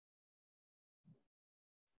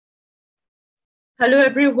Hello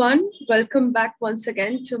everyone, welcome back once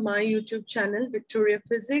again to my YouTube channel, Victoria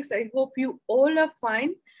Physics. I hope you all are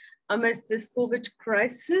fine amidst this COVID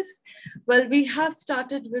crisis. Well, we have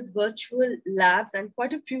started with virtual labs and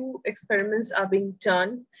quite a few experiments are being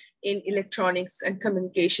done in electronics and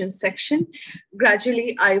communication section.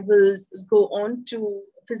 Gradually, I will go on to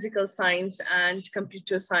physical science and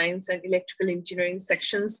computer science and electrical engineering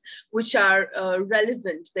sections, which are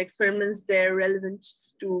relevant. The experiments, they're relevant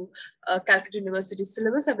to Calcutta University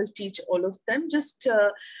syllabus. I will teach all of them. Just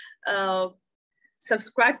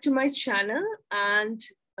subscribe to my channel and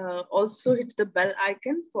also hit the bell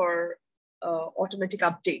icon for automatic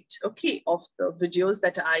update, okay, of the videos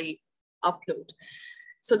that I upload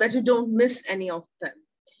so that you don't miss any of them.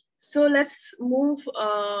 So let's move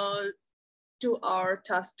to our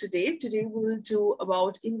task today. Today we will do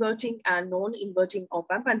about inverting and non-inverting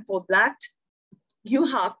op-amp, and for that you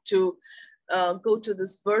have to go to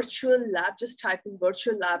this virtual lab. Just type in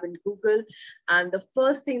virtual lab in Google, and the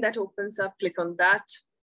first thing that opens up, click on that.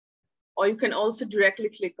 Or you can also directly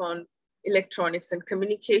click on electronics and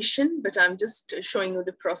communication, but I'm just showing you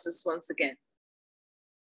the process once again.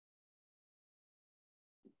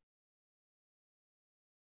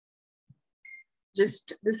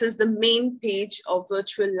 This is the main page of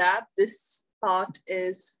virtual lab. This part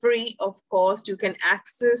is free of cost. You can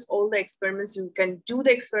access all the experiments. You can do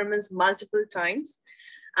the experiments multiple times,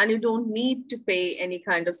 and you don't need to pay any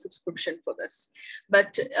kind of subscription for this.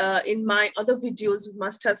 But in my other videos, you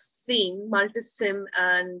must have seen multisim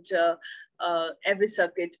and every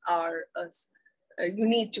circuit are, you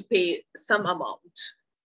need to pay some amount.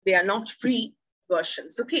 They are not free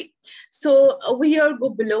versions. Okay, so over here, go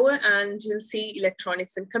below and you'll see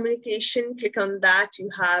electronics and communication. Click on that. You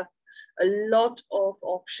have a lot of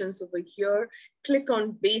options over here. Click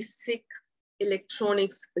on basic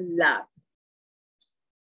electronics lab.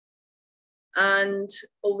 And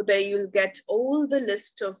over there, you'll get all the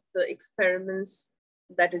list of the experiments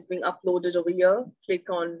that is being uploaded over here. Click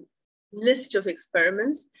on list of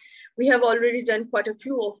experiments. We have already done quite a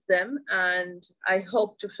few of them, and I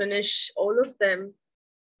hope to finish all of them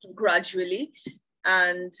gradually.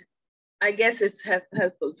 And I guess it's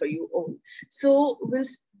helpful for you all. So we'll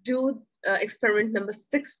do experiment number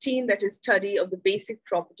 16, that is study of the basic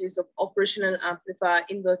properties of operational amplifier,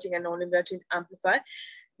 inverting and non-inverting amplifier.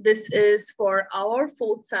 This is for our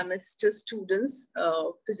 4th semester students,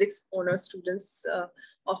 physics honor students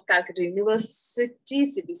of Calcutta University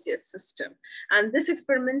CBCS system. And this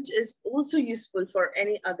experiment is also useful for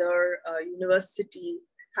any other university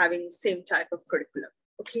having same type of curriculum,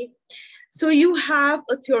 okay? So you have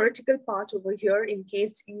a theoretical part over here in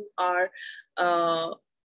case you are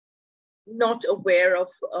not aware of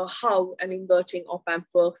how an inverting op-amp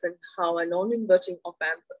works and how a non-inverting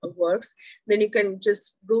op-amp works, then you can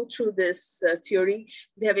just go through this theory.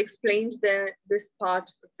 They have explained this part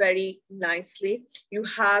very nicely. You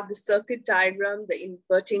have the circuit diagram, the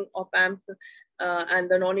inverting op-amp and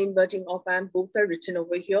the non-inverting op-amp, both are written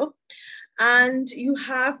over here. And you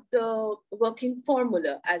have the working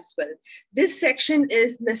formula as well. This section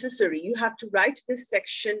is necessary. You have to write this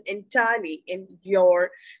section entirely in your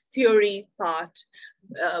theory part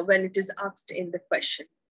when it is asked in the question.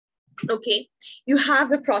 Okay, you have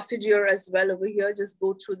the procedure as well over here. Just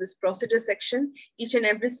go through this procedure section. Each and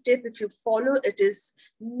every step, if you follow, it is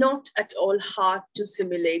not at all hard to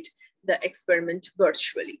simulate the experiment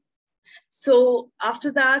virtually. So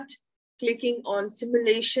after that, clicking on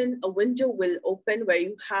simulation, a window will open where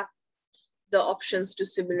you have the options to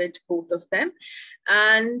simulate both of them.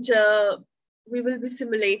 And we will be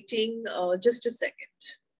simulating just a second.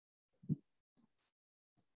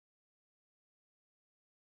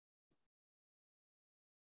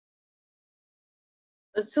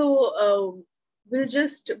 So we'll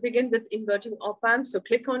just begin with inverting op-amp. So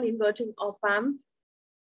click on inverting op-amp.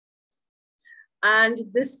 And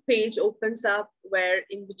this page opens up where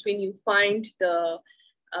in between you find the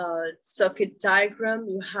circuit diagram.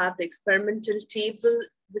 You have the experimental table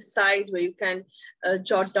beside where you can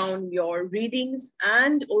jot down your readings,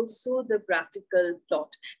 and also the graphical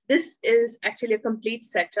plot. This is actually a complete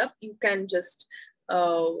setup. You can just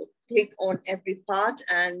click on every part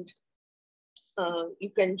and you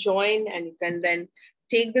can join, and you can then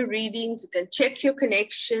take the readings. You can check your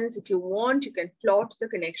connections. If you want, you can plot the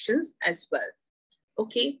connections as well.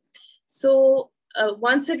 Okay, so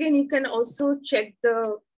once again, you can also check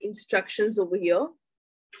the instructions over here.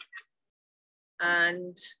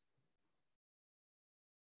 And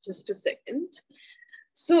just a second.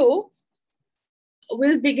 So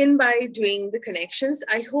we'll begin by doing the connections.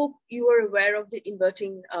 I hope you are aware of the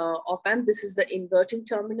inverting op-amp. This is the inverting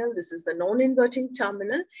terminal. This is the non-inverting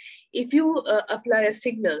terminal. If you apply a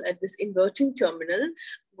signal at this inverting terminal,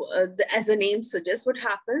 as the name suggests, what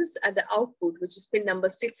happens at the output, which is pin number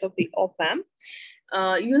 6 of the op-amp,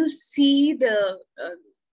 you'll see the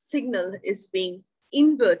signal is being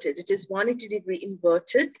inverted. It is 180-degree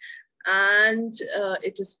inverted, and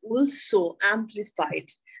it is also amplified.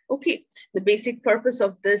 Okay, the basic purpose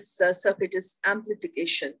of this circuit is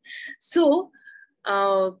amplification. So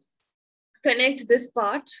connect this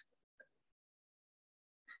part.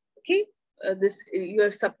 Okay, you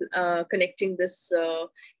are connecting this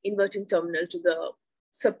inverting terminal to the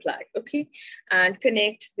supply. Okay, and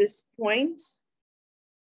connect this point.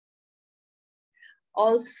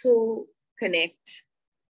 Also connect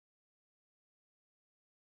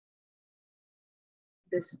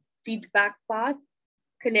this feedback part.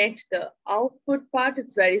 Connect the output part,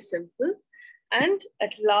 it's very simple. And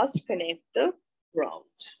at last, connect the ground.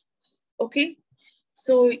 Okay,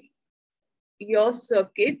 so your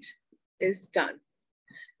circuit is done.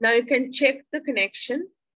 Now you can check the connection.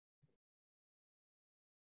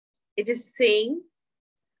 It is saying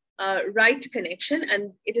right connection,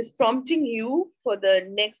 and it is prompting you for the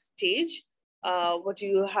next stage, what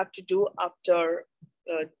you have to do after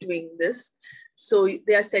doing this. So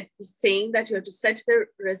they are saying that you have to set the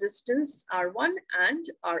resistance R1 and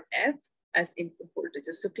RF as input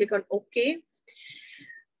voltages. So click on OK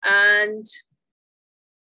and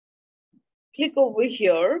click over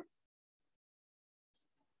here.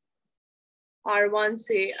 R1,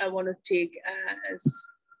 say I want to take as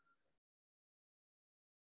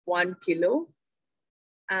 1 kilo,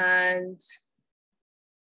 and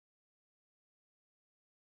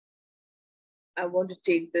I want to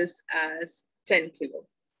take this as 10 kilo.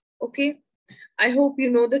 Okay, I hope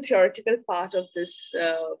you know the theoretical part of this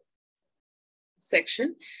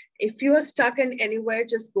section. If you are stuck in anywhere,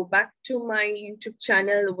 just go back to my YouTube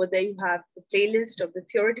channel. Over there you have the playlist of the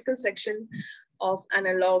theoretical section of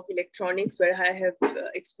analog electronics, where I have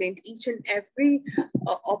explained each and every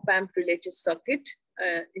op-amp related circuit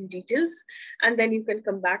in details, and then you can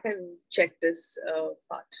come back and check this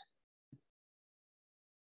part.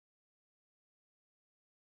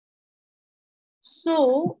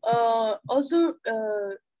 So also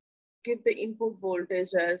give the input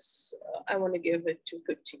voltage as I want to give it to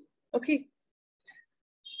 15. Okay.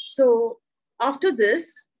 So after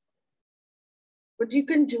this, what you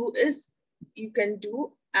can do is you can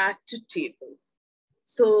do add to table.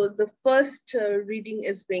 So the first reading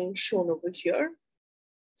is being shown over here.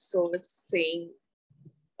 So it's saying,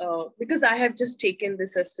 because I have just taken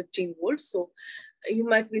this as 15 volts, so you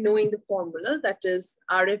might be knowing the formula, that is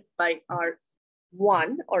RF by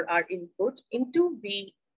R1 or R input into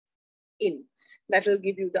V in. That will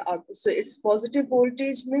give you the output. So it's positive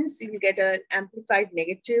voltage means you will get an amplified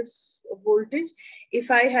negative voltage.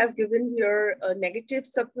 If I have given here a negative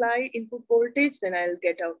supply input voltage, then I'll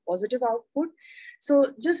get a positive output.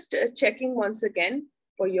 So just checking once again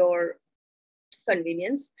for your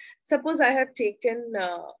convenience. Suppose I have taken,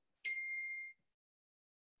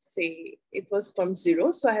 say it was from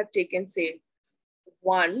 0. So I have taken, say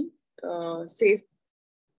 1, say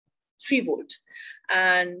 3 volt,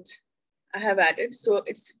 and I have added, so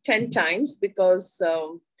it's 10 times because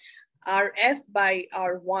RF by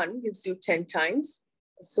R1 gives you 10 times.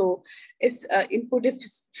 So it's input if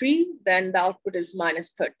it's 3, then the output is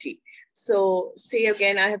minus 30. So say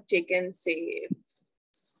again, I have taken, say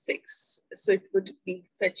 6. So it would be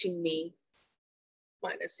fetching me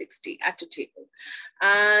minus 60 at a table.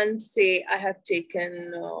 And say I have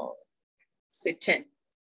taken, say 10.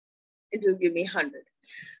 It will give me 100.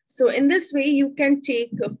 So in this way, you can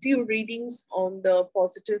take a few readings on the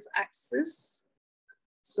positive axis.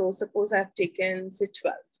 So suppose I've taken, say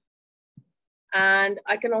 12. And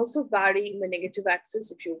I can also vary in the negative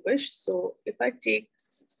axis if you wish. So if I take,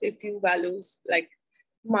 say, a few values like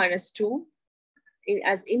minus 2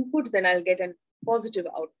 as input, then I'll get a positive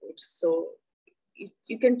output. So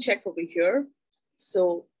you can check over here.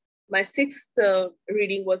 So my 6th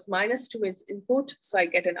reading was minus 2 is input. So I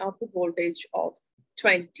get an output voltage of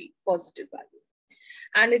 20 positive value.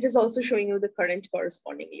 And it is also showing you the current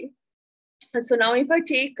correspondingly. And so now if I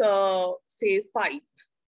take, say 5,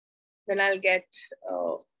 then I'll get,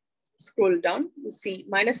 scroll down, you see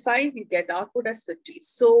minus 5, you get the output as 50.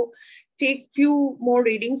 So take few more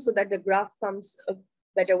readings so that the graph comes a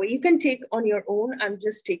better way. You can take on your own. I'm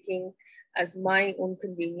just taking as my own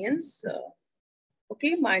convenience.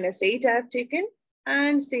 Okay, minus 8 I have taken,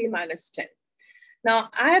 and say minus 10. Now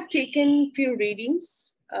I have taken few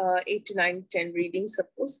readings, 8 to 9, 10 readings,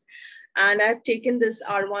 suppose. And I've taken this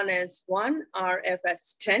R1 as 1, RF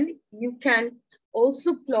as 10. You can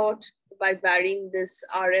also plot by varying this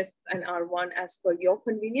RF and R1 as per your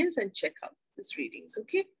convenience and check out these readings,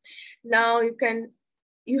 okay? Now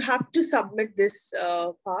you have to submit this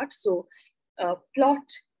part. So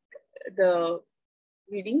plot the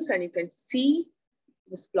readings and you can see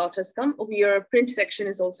this plot has come. Over here, print section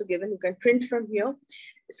is also given. You can print from here.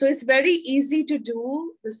 So it's very easy to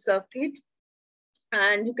do the circuit.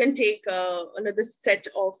 And you can take another set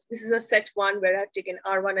of, this is a set 1 where I've taken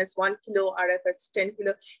R1 as 1 kilo, RF as 10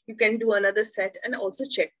 kilo. You can do another set and also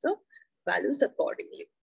check the values accordingly.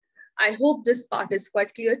 I hope this part is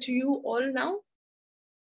quite clear to you all now.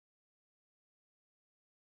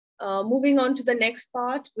 Moving on to the next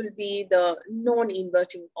part will be the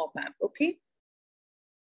non-inverting op-amp, okay?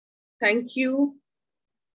 Thank you.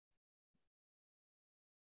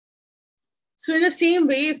 So in the same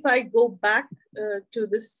way, if I go back to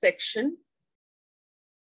this section,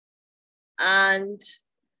 and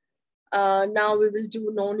now we will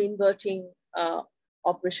do non-inverting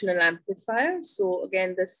operational amplifier. So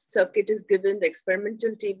again, the circuit is given, the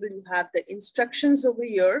experimental table, you have the instructions over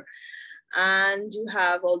here, and you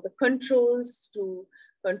have all the controls to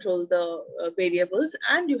control the variables,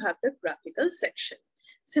 and you have the graphical section.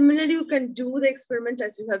 Similarly, you can do the experiment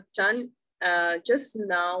as you have done just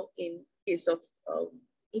now in case of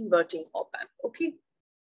inverting op-amp, okay?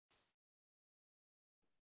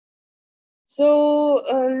 So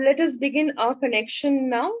let us begin our connection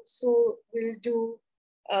now. So we'll do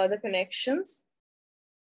the connections.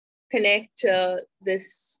 Connect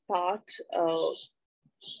this part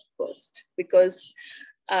first, because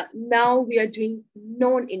now we are doing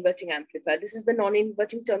non-inverting amplifier. This is the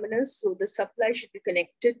non-inverting terminal. So the supply should be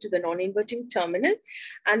connected to the non-inverting terminal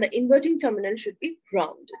and the inverting terminal should be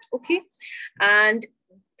grounded, okay? And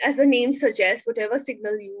as the name suggests, whatever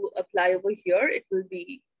signal you apply over here, it will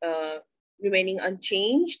be remaining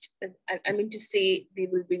unchanged. I mean to say they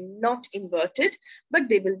will be not inverted, but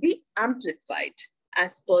they will be amplified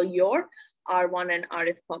as per your R1 and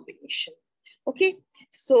RF combination. Okay,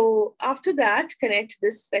 so after that, connect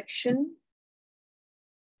this section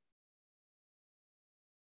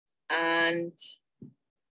and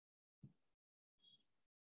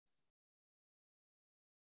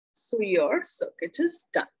so your circuit is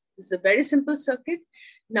done. This is a very simple circuit.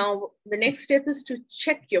 Now, the next step is to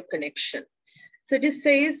check your connection. So this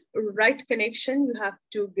says right connection, you have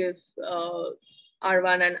to give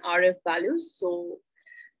R1 and RF values. So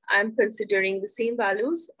I'm considering the same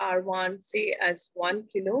values, R1 say as 1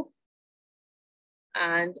 kilo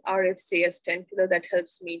and RF say as 10 kilo. That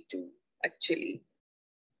helps me to actually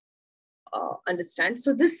understand.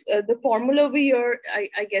 So this, the formula over here,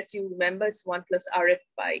 I guess you remember, is 1 plus RF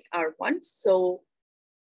by R1. So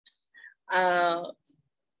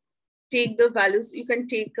take the values, you can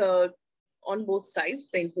take on both sides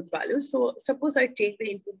the input values. So suppose I take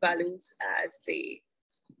the input values as say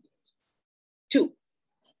 2.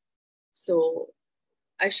 So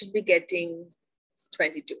I should be getting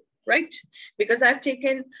 22, right? Because I've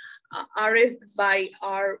taken RF by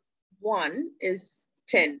R1 is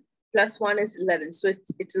 10, plus 1 is 11. So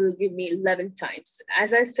it will give me 11 times.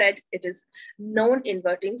 As I said, it is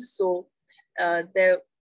non-inverting. So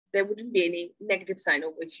there wouldn't be any negative sign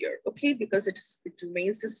over here, okay? Because it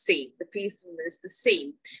remains the same. The phase remains the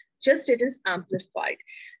same. Just it is amplified.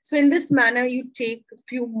 So in this manner, you take a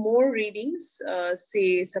few more readings,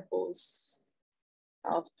 say, suppose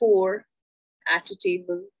 4 at a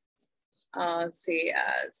table, say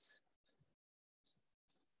as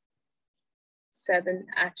 7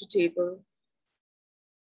 at a table,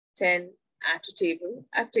 10 at a table.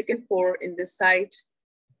 I've taken 4 in this side.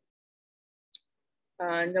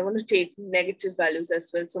 And I want to take negative values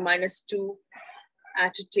as well. So -2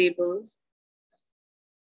 at a table.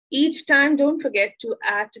 Each time, don't forget to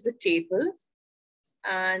add to the table.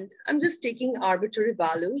 And I'm just taking arbitrary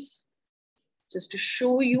values just to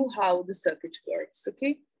show you how the circuit works,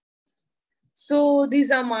 okay? So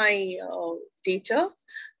these are my data,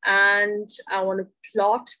 and I want to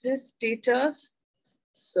plot this data.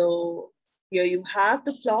 So here you have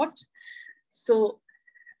the plot. So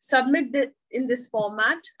submit in this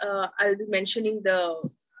format. I'll be mentioning the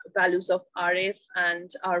values of RF and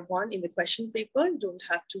R1 in the question paper. You don't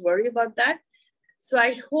have to worry about that. So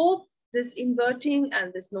I hope this inverting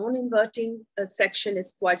and this non-inverting section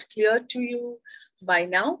is quite clear to you by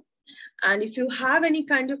now. And if you have any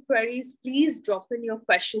kind of queries, please drop in your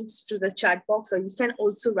questions to the chat box, or you can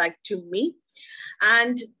also write to me.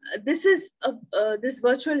 And this is this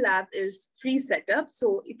virtual lab is free setup.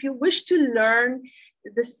 So if you wish to learn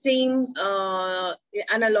the same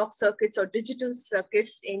analog circuits or digital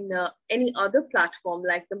circuits in any other platform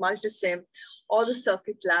like the Multisim or the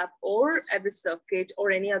Circuit Lab or every circuit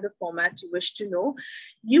or any other format you wish to know,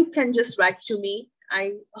 you can just write to me.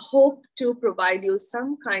 I hope to provide you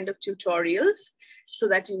some kind of tutorials so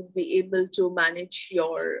that you'll be able to manage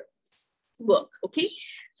your work. Okay,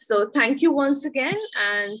 so thank you once again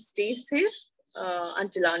and stay safe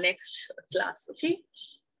until our next class. Okay,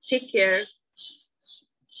 take care.